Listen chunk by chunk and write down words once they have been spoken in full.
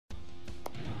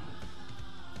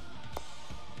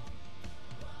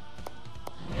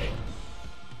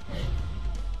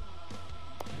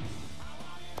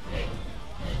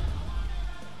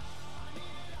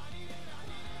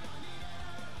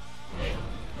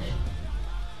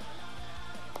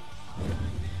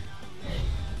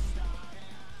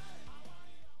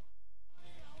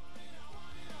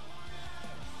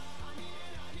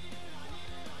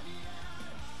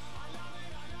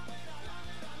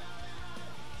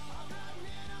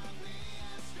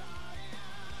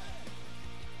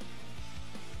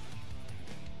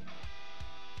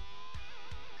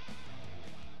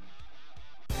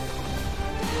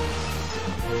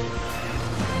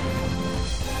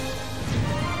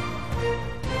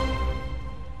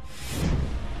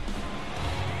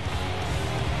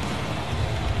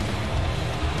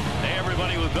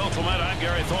gentlemen, I'm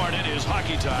Gary Thorne. It is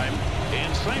hockey time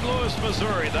in St. Louis,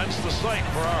 Missouri. That's the site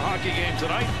for our hockey game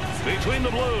tonight between the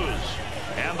Blues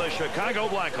and the Chicago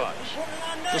Blackhawks.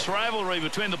 This rivalry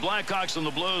between the Blackhawks and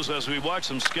the Blues, as we watch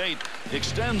them skate,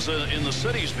 extends in the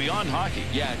cities beyond hockey.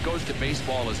 Yeah, it goes to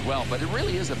baseball as well, but it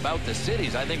really is about the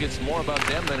cities. I think it's more about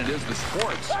them than it is the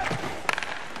sports.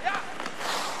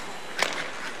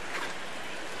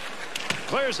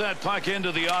 Clears that puck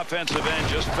into the offensive end.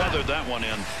 Just feathered that one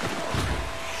in.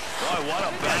 Boy, what a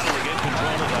battle to get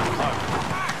control of that puck.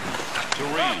 To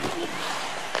Reed.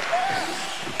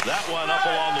 That one up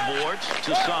along the boards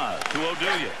to Son. To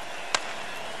Oduya.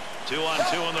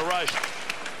 2-on-2 in the rush.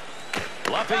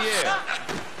 LaPierre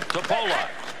to Polak.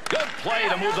 Good play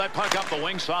to move that puck up the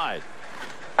wing side.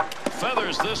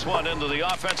 Feathers this one into the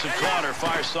offensive corner,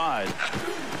 far side.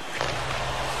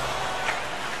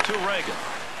 To Reagan.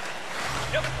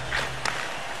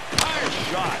 Hard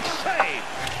shot. Save.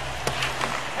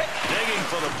 Digging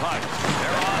for the puck.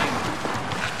 They're on him.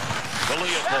 To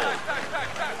Leopold.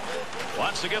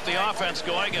 Wants to get the offense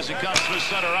going as he comes through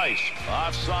center ice.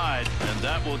 Offside, and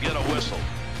that will get a whistle.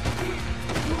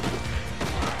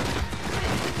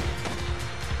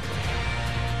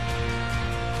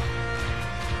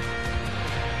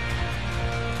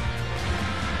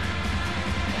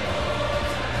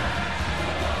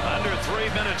 Under 3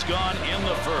 minutes gone in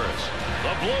the first.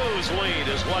 The Blues lead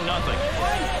is 1-0.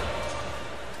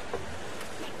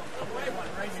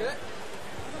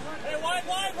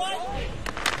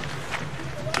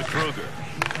 To Kruger.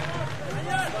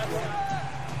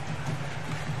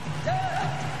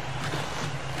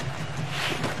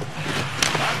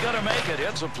 Not gonna make it.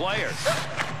 It's a player.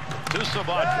 To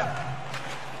Sabatka.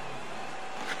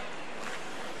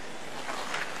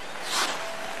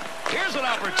 Here's an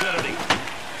opportunity.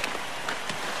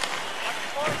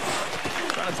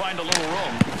 Trying to find a little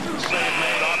room. Save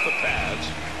made off the pads.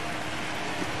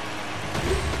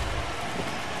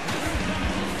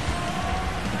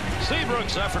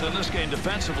 Seabrook's effort in this game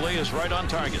defensively is right on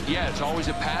target. Yeah, it's always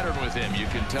a pattern with him. You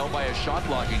can tell by his shot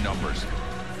blocking numbers.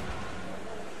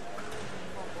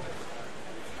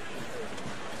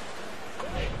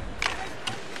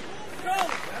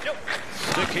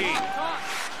 Dickey.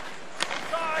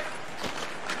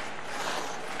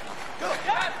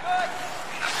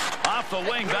 Off the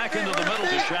wing, back into the middle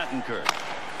to Shattenkirk.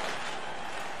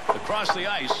 Across the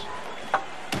ice.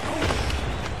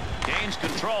 Gains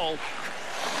control.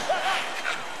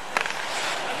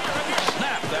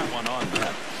 Snap that one on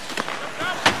that.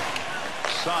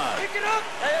 Side. Pick it up.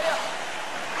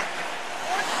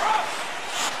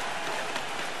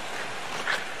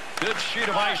 Good sheet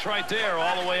of ice right there,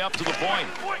 all the way up to the point.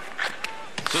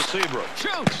 To Seabrook.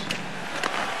 Shoots.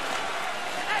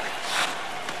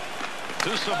 To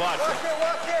Sabatka.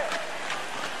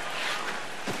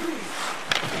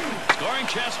 Scoring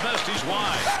chance missed. He's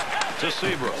wide. To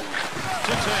Seabrook.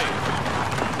 To Tate.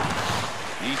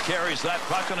 He carries that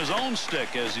puck on his own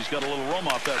stick as he's got a little room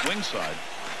off that wing side.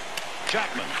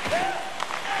 Chapman.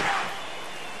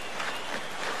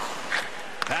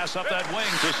 Pass up that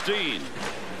wing to Steen.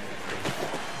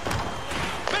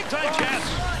 Big time chance.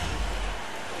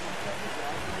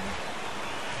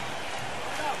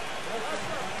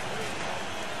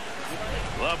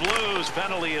 The Blues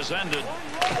penalty is ended.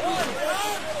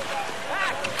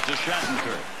 To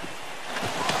Shattenkirk.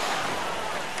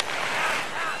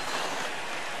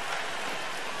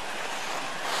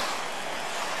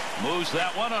 Moves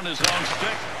that one on his own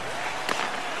stick.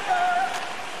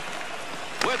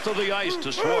 Width of the ice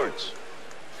to Schwartz.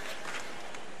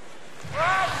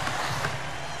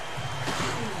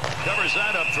 Covers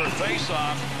that up for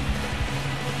face-off.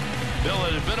 Bill,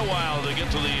 it had been a while to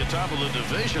get to the top of the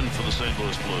division for the St.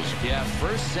 Louis Blues. Yeah,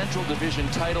 first Central Division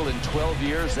title in 12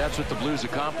 years. That's what the Blues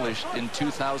accomplished in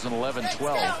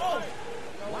 2011-12.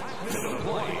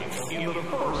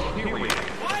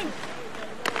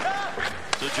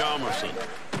 To Jalmerson.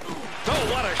 Oh,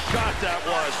 what a shot that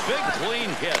was. Big, clean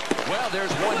hit. Well, there's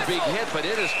one big hit, but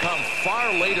it has come far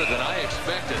later than I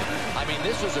expected. I mean,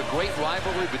 this was a great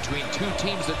rivalry between two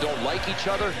teams that don't like each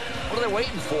other. What are they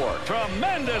waiting for?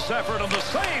 Tremendous effort of the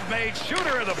save-made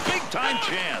shooter and a big-time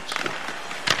chance.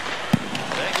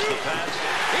 Takes the pass.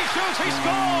 He shoots. He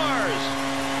scores.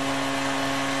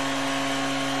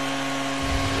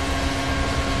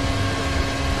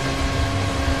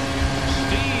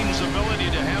 Ability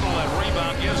to handle that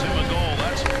rebound gives him a goal.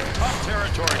 That's tough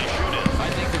territory to shoot in. I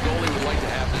think the goalie would like to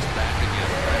have this back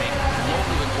again. I mean,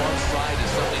 over the glove side is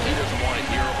something he doesn't want to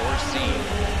hear or see.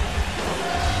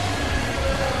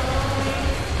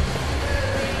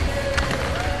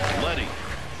 Letty.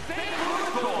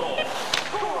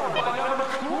 Scored by number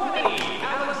 20,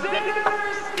 Alexander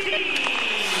Steve.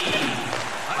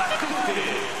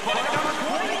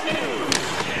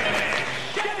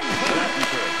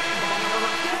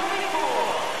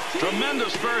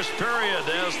 Tremendous first period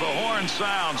as the horn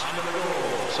sounds.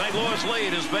 St. Louis'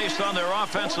 lead is based on their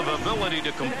offensive ability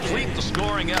to complete the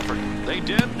scoring effort. They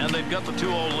did, and they've got the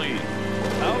 2-0 lead.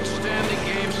 Outstanding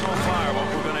game so far. What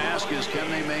we're going to ask is, can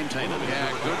they maintain it?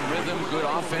 Yeah, good rhythm, good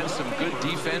offense, some good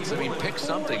defense. I mean, pick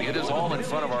something. It is all in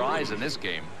front of our eyes in this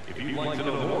game. If you'd like to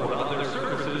know more about their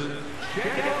services,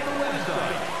 check out the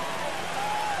website.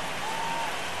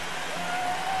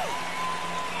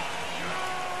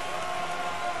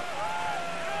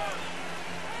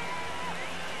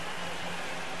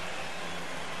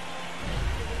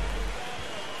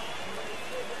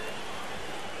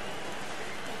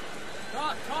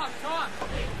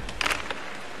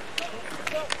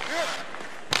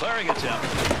 Clearing attempt.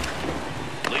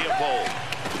 Leopold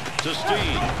to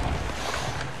Steed.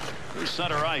 Through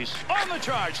center ice. On the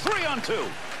charge. 3-on-2.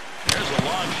 There's a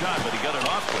long shot, but he got it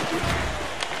off quickly.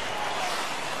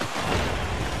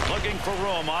 Looking for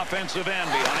room. Offensive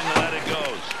end. Behind the net it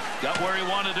goes. Got where he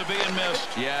wanted to be and missed.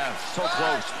 Yeah, so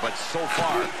close, but so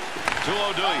far.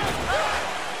 2-0 do you.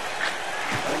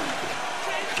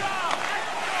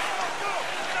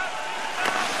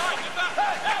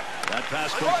 That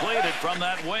pass completed from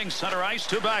that wing. Center ice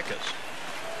to Backus.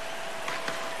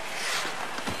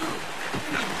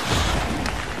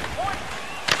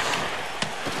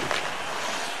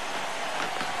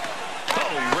 Oh,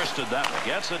 he wristed that one.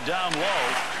 Gets it down low.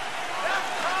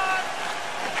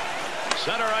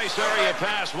 Center ice area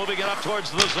pass. Moving it up towards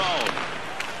the zone.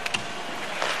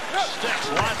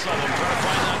 Sticks. Lots of them. Trying to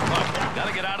find that puck. Got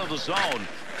to get out of the zone.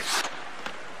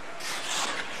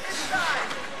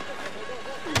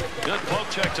 Good poke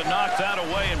check to knock that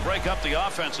away and break up the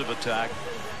offensive attack.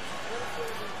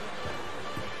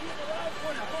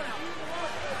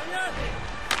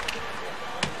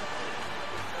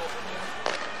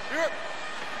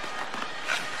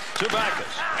 To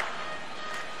Backus.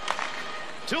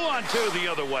 2-on-2 the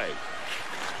other way.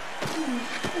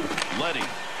 Letty.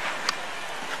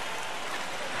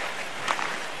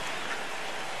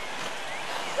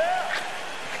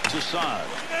 To Saad.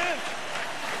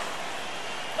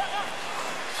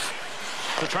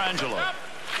 Petrangelo.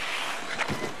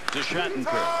 To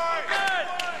Shattenkirk.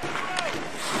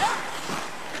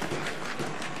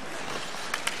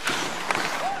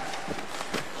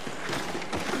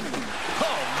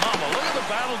 Oh, mama, look at the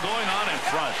battle going on in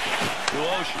front. To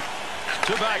Oshie.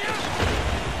 To Backus.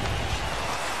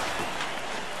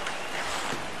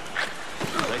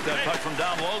 Take that puck from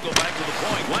down low, go back to the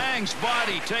point. Wang's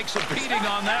body takes a beating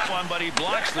on that one, but he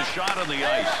blocks the shot on the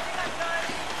ice.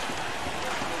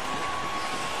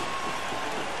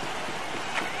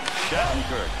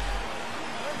 Shattenkirk.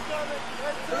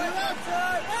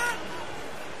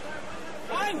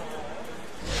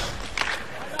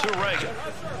 To Reagan.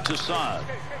 To Saad.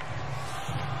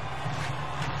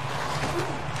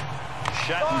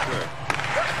 Shattenkirk.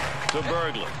 To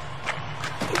Berglund.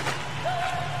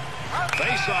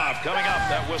 Face-off coming up.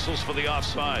 That whistles for the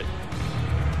offside.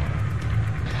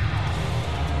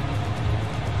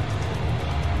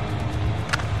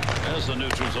 There's the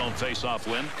neutral zone face-off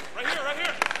win. Right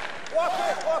here.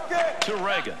 Walk it. To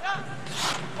Reagan.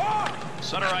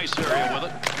 Center ice area with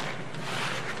it.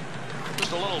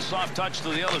 Just a little soft touch to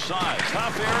the other side.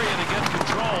 Tough area to get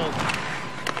control.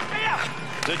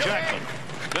 To Jackman.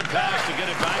 Good pass to get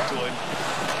it back to him.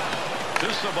 To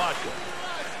Sabatka.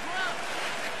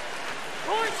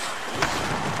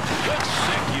 Good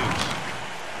stick use.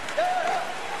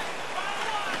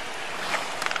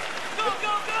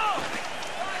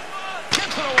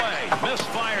 Gets it away.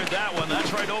 Misfired that one.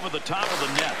 That's right over the top of the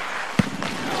net.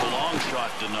 There's a long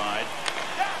shot denied.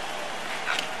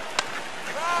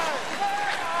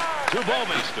 To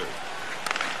Bouwmeester.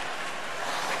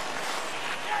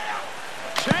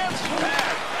 Chance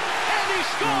back. And he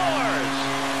scores.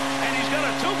 And he's got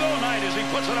a 2-goal night as he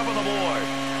puts it up on the board.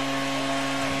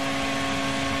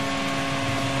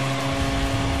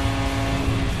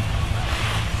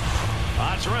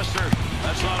 Rister.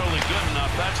 That's not only good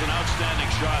enough, that's an outstanding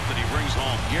shot that he brings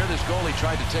home. Here, this goalie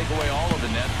tried to take away all of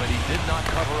the net, but he did not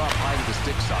cover up high to the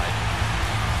stick side.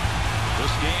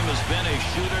 This game has been a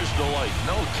shooter's delight.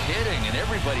 No kidding, and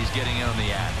everybody's getting in on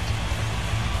the act.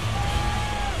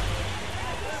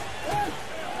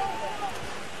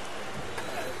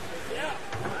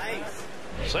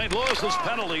 St. Louis's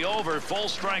penalty over, full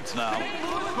strength now.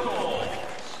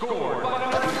 Scored by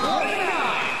number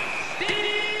 29,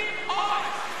 Steve Ott.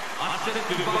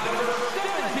 Assisted by number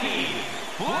 17,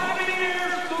 Vladimir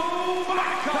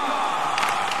Subaka.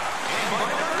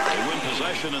 They win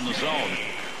possession in the zone.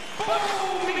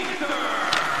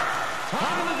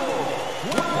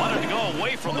 Wanted to go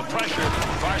away from the pressure.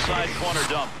 Far side corner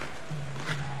dump.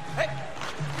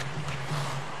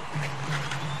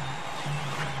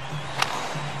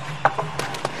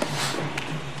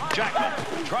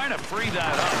 Jackman trying to free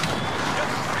that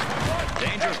up.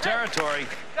 Dangerous territory.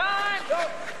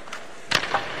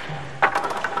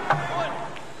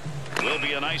 Will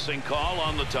be an icing call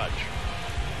on the touch.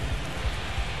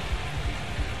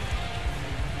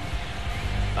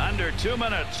 Under 2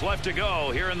 minutes left to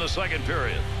go here in the second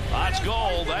period. That's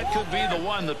goal. That could be the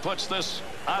one that puts this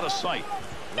out of sight.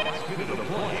 Last minute of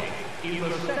play in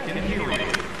the second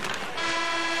period.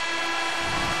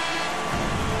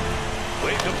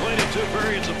 We've completed 2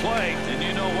 periods of play, and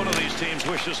you know one of these teams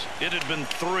wishes it had been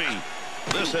 3.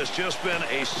 This has just been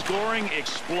a scoring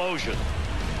explosion.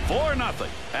 4-0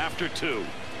 after 2.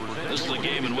 This is a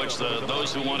game in which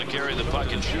those who want to carry the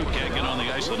puck and shoot can't get on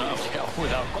the ice enough. Yeah,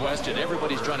 without question.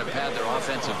 Everybody's trying to pad their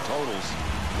offensive totals.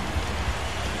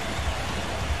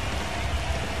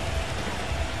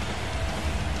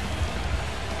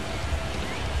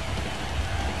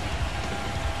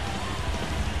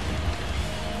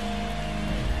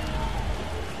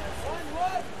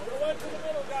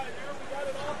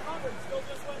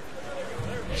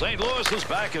 St. Louis is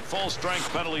back at full strength,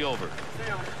 penalty over.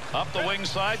 Up the wing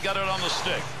side, got it on the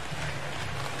stick.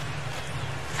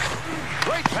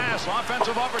 Great pass,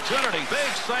 offensive opportunity.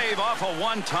 Big save off a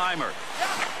one-timer.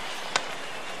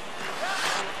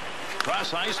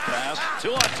 Cross ice pass,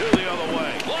 2-on-2 the other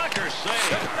way. Blocker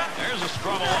save. There's a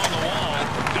scrum along the wall.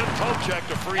 Good poke check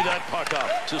to free that puck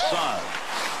up to Son.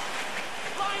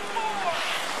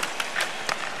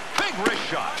 Big wrist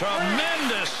shot.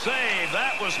 Tremendous save.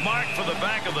 That was marked for the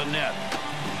back of the net.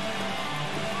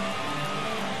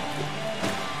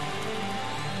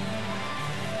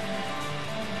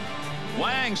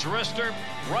 Wang's wrister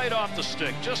right off the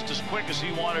stick, just as quick as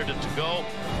he wanted it to go.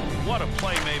 What a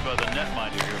play made by the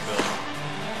netminder here, Bill.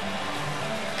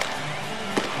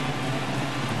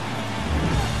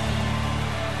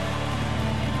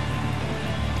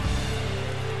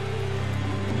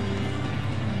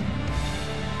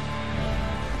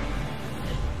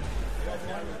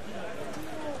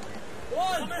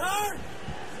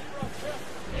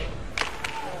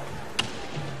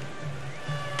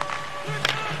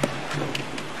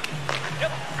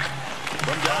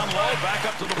 Back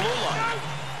up to the blue line.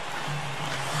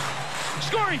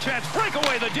 Scoring chance,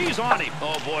 breakaway, the D's on him.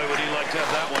 Oh boy, would he like to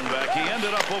have that one back. He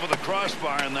ended up over the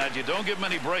crossbar in that. You don't get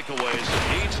many breakaways.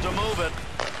 Needs to move it.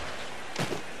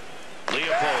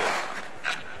 Leopold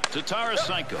to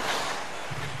Tarasenko.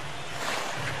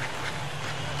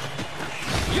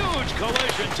 Huge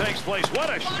collision takes place. What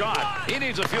a shot. He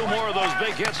needs a few more of those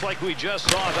big hits like we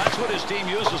just saw. That's what his team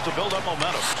uses to build up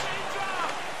momentum.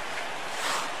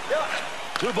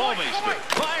 To Bouwmeester.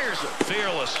 Fires it.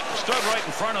 Fearless. Stood right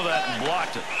in front of that and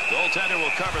blocked it. Goaltender will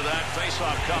cover that.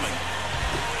 Face-off coming.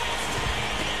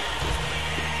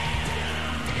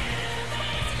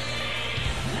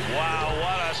 Wow,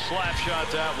 what a slap shot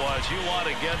that was. You want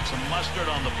to get some mustard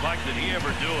on the puck. Did he ever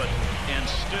do it? And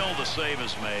still the save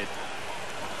is made.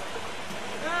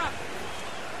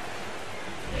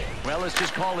 Well, let's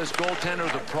just call this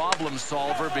goaltender the problem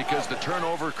solver because the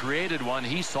turnover created one.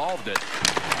 He solved it.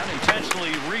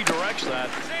 Unintentionally redirects that.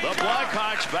 The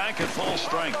Blackhawks back at full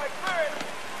strength.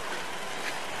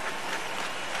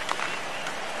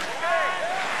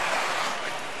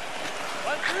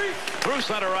 Through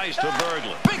center ice to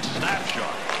Berglund. Big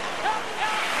snapshot.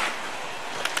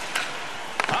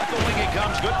 Up the wing he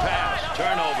comes. Good pass.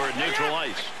 Turnover at neutral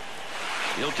ice.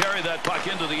 He'll carry that puck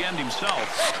into the end himself.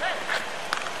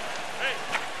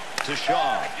 To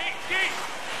Shaw.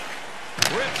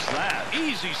 Rips that.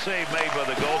 Easy save made by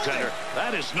the goaltender.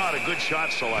 That is not a good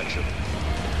shot selection.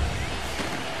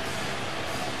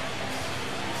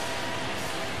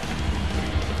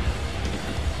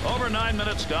 Over 9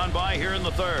 minutes gone by here in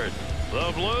the third.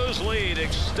 The Blues lead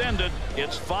extended.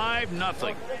 It's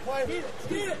 5-0.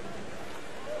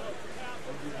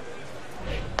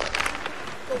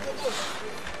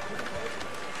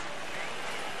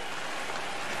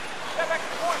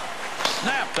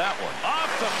 Snap that one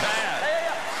off the pad.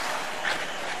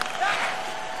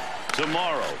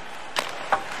 Tomorrow.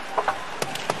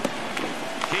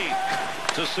 Keith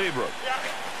to Seabrook.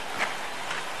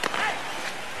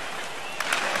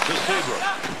 To Seabrook.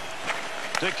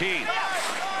 To Keith.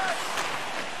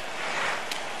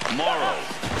 Morrow.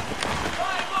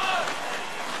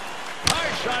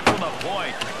 Hard shot from the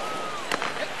point.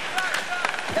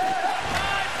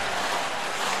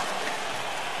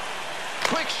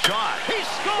 Quick shot. He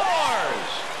scores!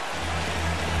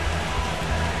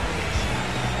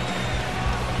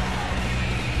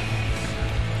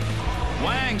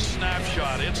 Wang's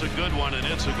snapshot. It's a good one, and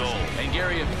it's a goal. And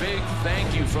Gary, a big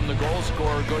thank you from the goal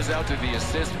scorer goes out to the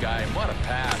assist guy. What a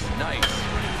pass. Nice.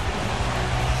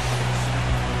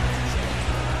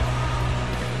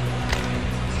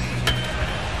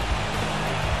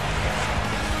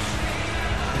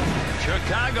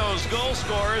 Chicago's goal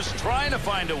scorers trying to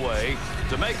find a way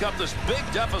to make up this big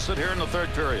deficit here in the third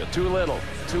period. Too little,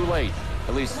 too late.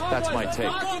 At least that's my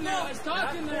take.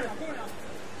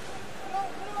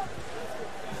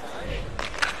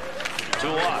 To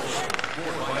watch.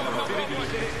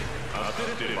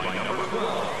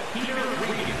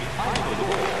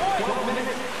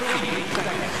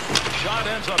 Shot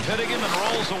ends up hitting him and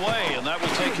rolls away, and that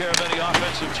will take care of any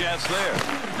offensive chance there.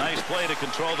 Nice play to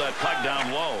control that puck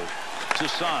down low.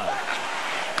 Toussaint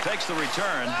takes the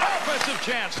return. Offensive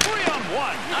chance.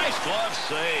 3-on-1. Nice glove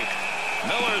save.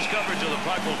 Miller's coverage of the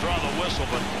puck will draw the whistle,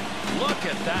 but look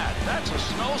at that. That's a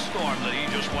snowstorm that he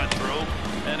just went through,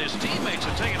 and his teammates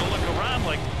are taking a look around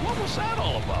like, what was that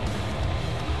all about?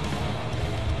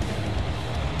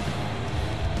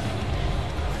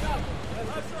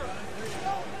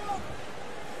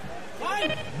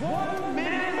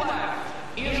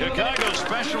 Chicago's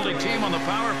specialty team on the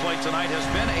power play tonight has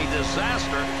been a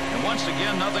disaster, and once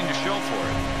again, nothing to show for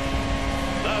it.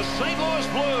 The St. Louis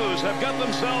Blues have got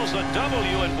themselves a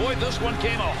W, and boy, this one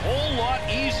came a whole lot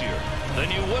easier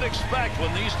than you would expect when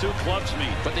these two clubs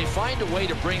meet. But they find a way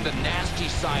to bring the nasty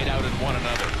side out in one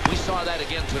another. We saw that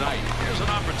again tonight. Here's an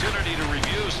opportunity to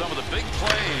review some of the big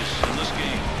plays in this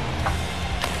game.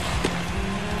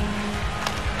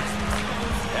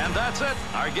 And that's it.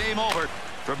 Our game over.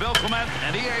 For Bill Clement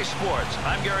and EA Sports,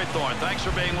 I'm Gary Thorne. Thanks for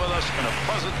being with us, and a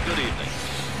pleasant good evening.